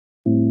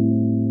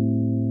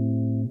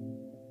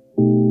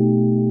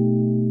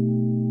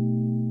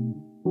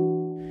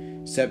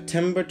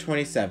September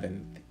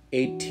 27th,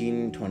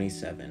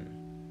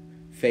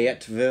 1827,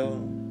 Fayetteville,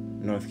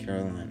 North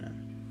Carolina.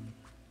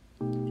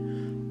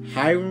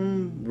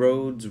 Hiram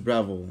Rhodes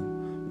Revel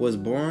was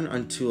born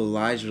unto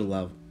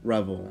Elijah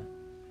Revel.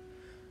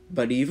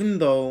 But even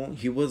though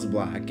he was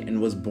black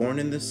and was born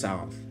in the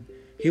South,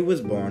 he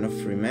was born a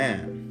free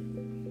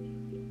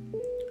man.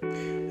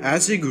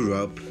 As he grew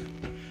up,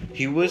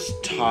 he was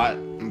taught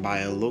by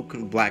a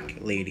local black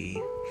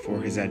lady for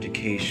his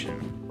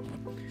education.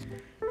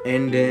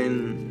 And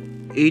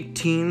in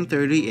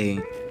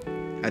 1838,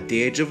 at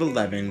the age of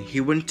 11,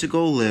 he went to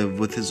go live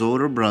with his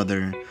older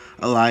brother,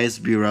 Elias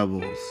B.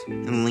 Revels,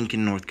 in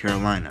Lincoln, North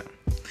Carolina.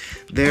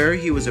 There,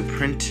 he was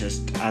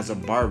apprenticed as a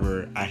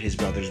barber at his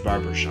brother's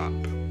barber shop.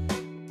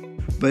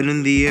 But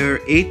in the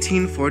year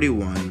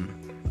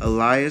 1841,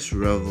 Elias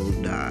Revels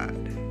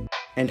died,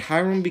 and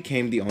Hiram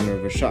became the owner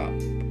of a shop.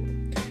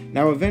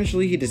 Now,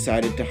 eventually, he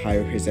decided to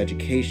hire his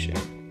education.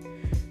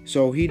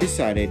 So he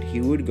decided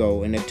he would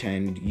go and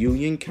attend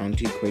Union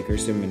County Quaker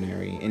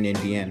Seminary in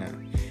Indiana,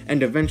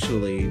 and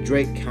eventually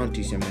Drake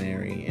County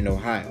Seminary in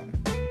Ohio.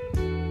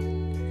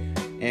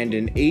 And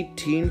in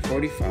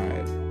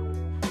 1845,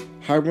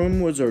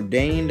 Hiram was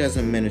ordained as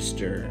a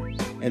minister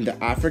in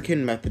the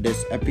African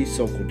Methodist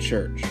Episcopal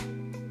Church.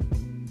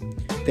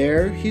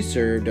 There he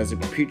served as a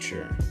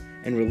preacher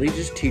and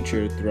religious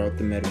teacher throughout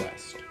the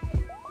Midwest.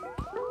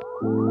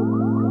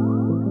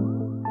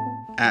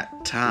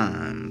 At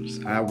times,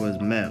 I was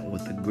met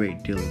with a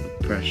great deal of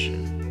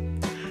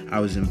oppression. I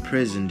was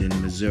imprisoned in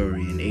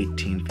Missouri in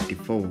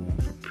 1854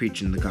 for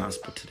preaching the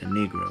gospel to the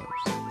Negroes,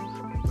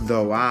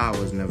 though I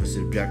was never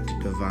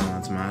subjected to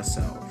violence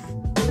myself.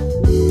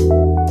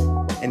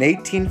 In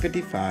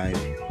 1855,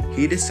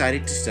 he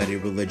decided to study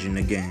religion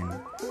again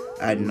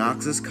at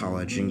Knox's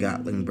College in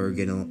Gatlinburg,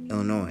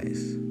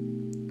 Illinois.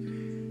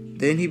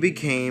 Then he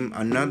became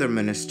another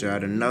minister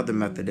at another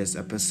Methodist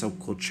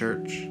Episcopal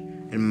Church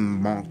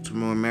in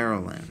Baltimore,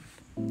 Maryland,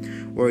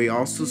 where he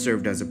also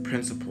served as a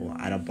principal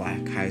at a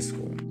black high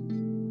school.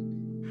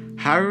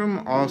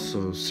 Hiram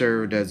also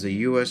served as a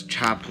U.S.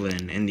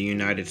 chaplain in the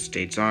United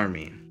States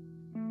Army.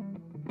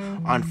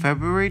 On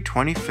February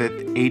 25,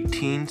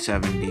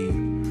 1870,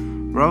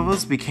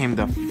 Revels became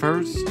the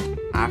first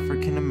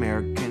African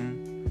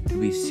American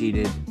to be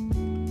seated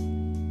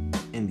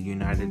in the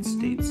United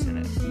States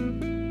Senate.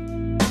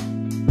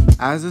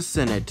 As a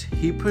Senate,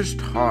 he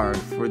pushed hard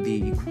for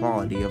the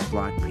equality of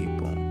black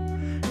people,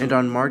 and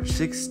on March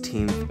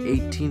 16,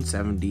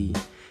 1870,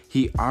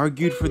 he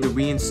argued for the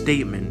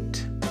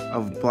reinstatement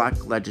of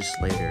black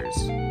legislators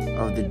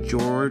of the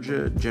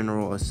Georgia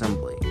General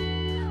Assembly,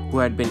 who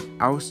had been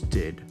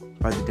ousted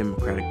by the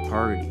Democratic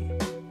Party.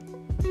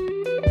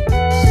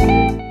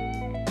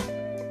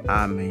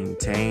 I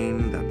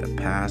maintain that the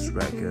past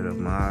record of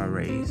my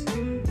race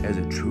is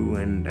a true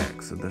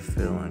index of the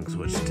feelings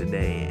which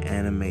today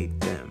animate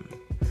them.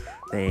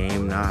 They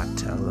aim not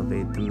to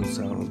elevate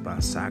themselves by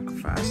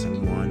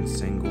sacrificing one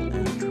single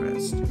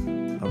interest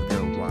of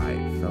their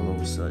white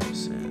fellow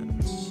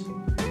citizens.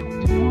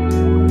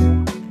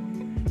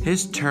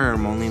 His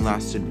term only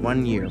lasted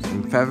 1 year,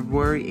 from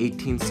February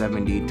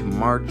 1870 to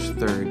March 3,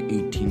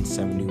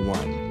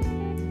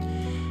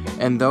 1871.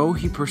 And though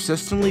he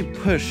persistently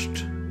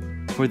pushed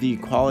for the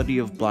equality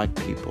of black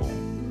people,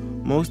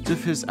 most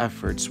of his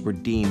efforts were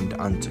deemed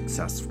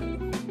unsuccessful.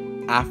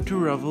 After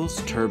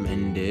Revels' term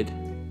ended,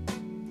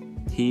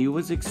 he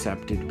was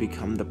accepted to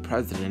become the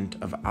president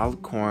of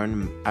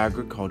Alcorn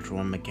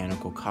Agricultural and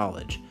Mechanical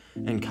College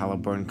in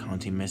Calaburn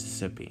County,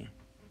 Mississippi.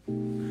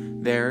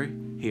 There,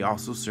 he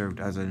also served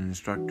as an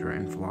instructor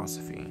in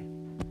philosophy.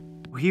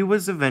 He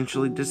was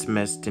eventually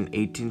dismissed in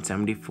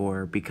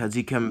 1874 because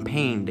he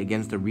campaigned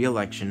against the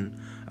re-election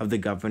of the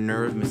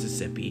governor of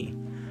Mississippi,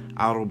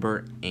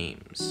 Albert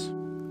Ames.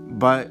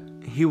 But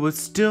he was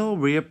still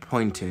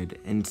reappointed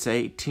in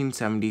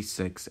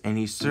 1876, and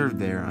he served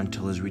there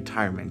until his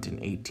retirement in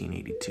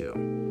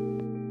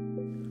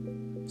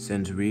 1882.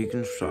 Since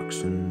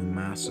Reconstruction, the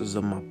masses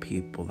of my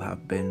people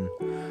have been,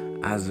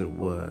 as it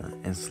were,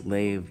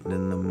 enslaved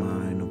in the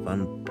mind of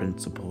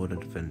unprincipled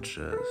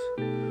adventurers,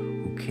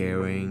 who,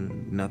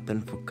 caring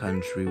nothing for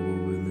country,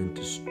 were willing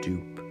to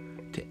stoop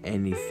to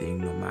anything,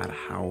 no matter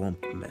how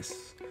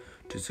infamous,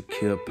 to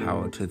secure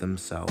power to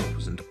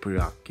themselves and to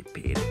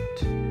preoccupy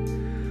it.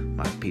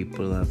 My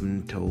people have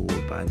been told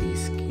by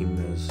these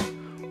schemers,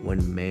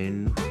 when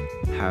men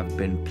have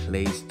been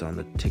placed on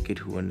the ticket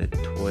who are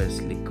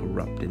notoriously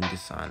corrupt and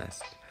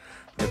dishonest,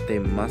 that they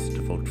must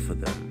vote for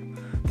them,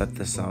 that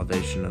the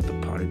salvation of the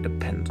party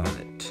depends on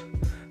it,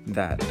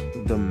 that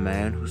the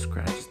man who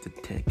scratches the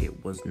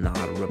ticket was not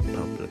a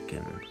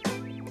Republican.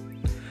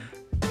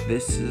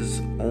 This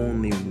is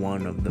only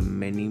one of the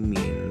many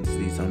means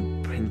these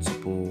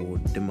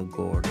unprincipled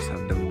demagogues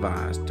have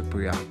devised to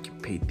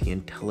preoccupy the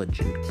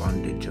intelligent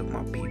bondage of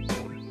my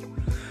people.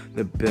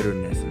 The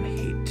bitterness and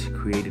hate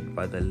created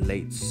by the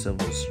late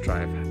civil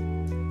strife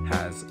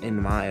has,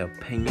 in my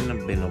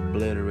opinion, been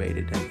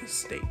obliterated in the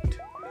state,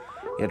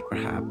 yet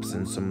perhaps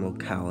in some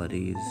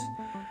localities,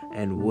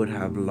 and would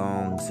have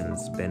long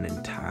since been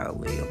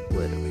entirely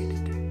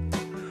obliterated.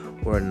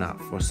 were it not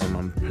for some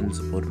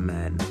unprincipled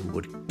men who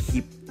would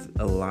keep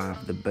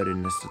alive the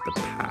bitterness of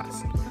the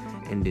past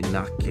and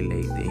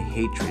inoculate the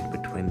hatred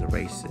between the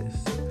races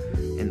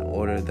in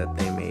order that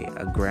they may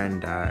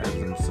aggrandize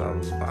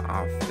themselves by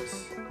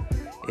office.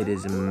 It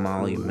is an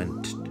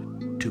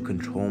emolument to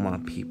control my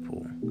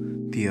people,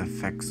 the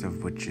effects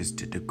of which is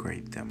to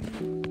degrade them.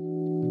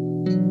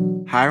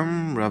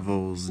 Hiram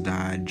Revels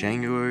died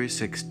January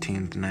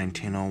 16,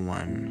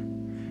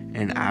 1901,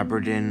 in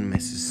Aberdeen,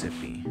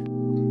 Mississippi.